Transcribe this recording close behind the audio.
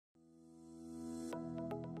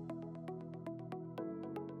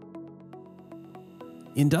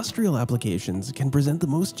Industrial applications can present the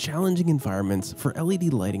most challenging environments for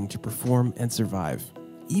LED lighting to perform and survive,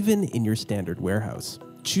 even in your standard warehouse.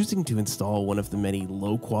 Choosing to install one of the many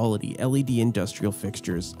low-quality LED industrial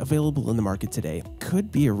fixtures available in the market today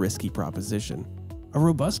could be a risky proposition. A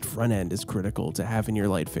robust front end is critical to have in your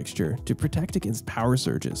light fixture to protect against power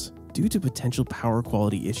surges due to potential power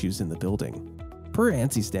quality issues in the building. Per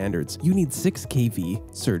ANSI standards, you need 6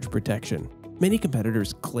 kV surge protection. Many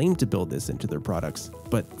competitors claim to build this into their products,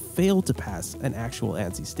 but fail to pass an actual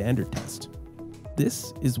ANSI standard test.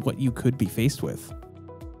 This is what you could be faced with.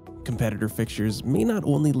 Competitor fixtures may not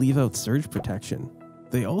only leave out surge protection,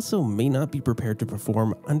 they also may not be prepared to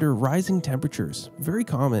perform under rising temperatures, very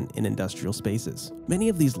common in industrial spaces. Many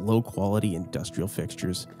of these low-quality industrial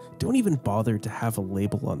fixtures don't even bother to have a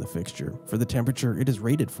label on the fixture for the temperature it is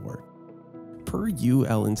rated for. Per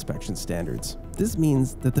UL inspection standards, this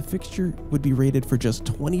means that the fixture would be rated for just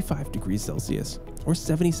 25 degrees Celsius or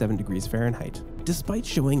 77 degrees Fahrenheit, despite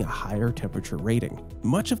showing a higher temperature rating.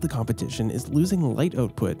 Much of the competition is losing light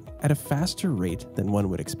output at a faster rate than one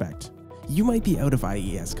would expect. You might be out of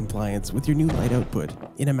IES compliance with your new light output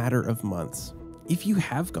in a matter of months. If you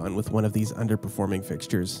have gone with one of these underperforming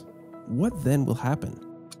fixtures, what then will happen?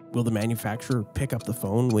 Will the manufacturer pick up the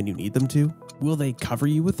phone when you need them to? Will they cover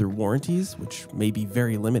you with their warranties, which may be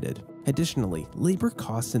very limited? Additionally, labor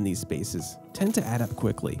costs in these spaces tend to add up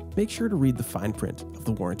quickly. Make sure to read the fine print of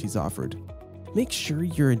the warranties offered. Make sure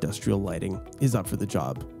your industrial lighting is up for the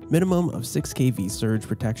job. Minimum of 6 kV surge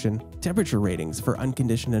protection, temperature ratings for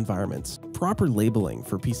unconditioned environments, proper labeling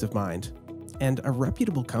for peace of mind, and a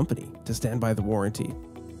reputable company to stand by the warranty.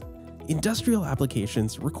 Industrial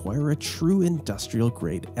applications require a true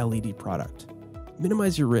industrial-grade LED product.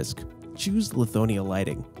 Minimize your risk. Choose Lithonia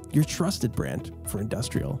Lighting, your trusted brand for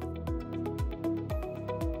industrial.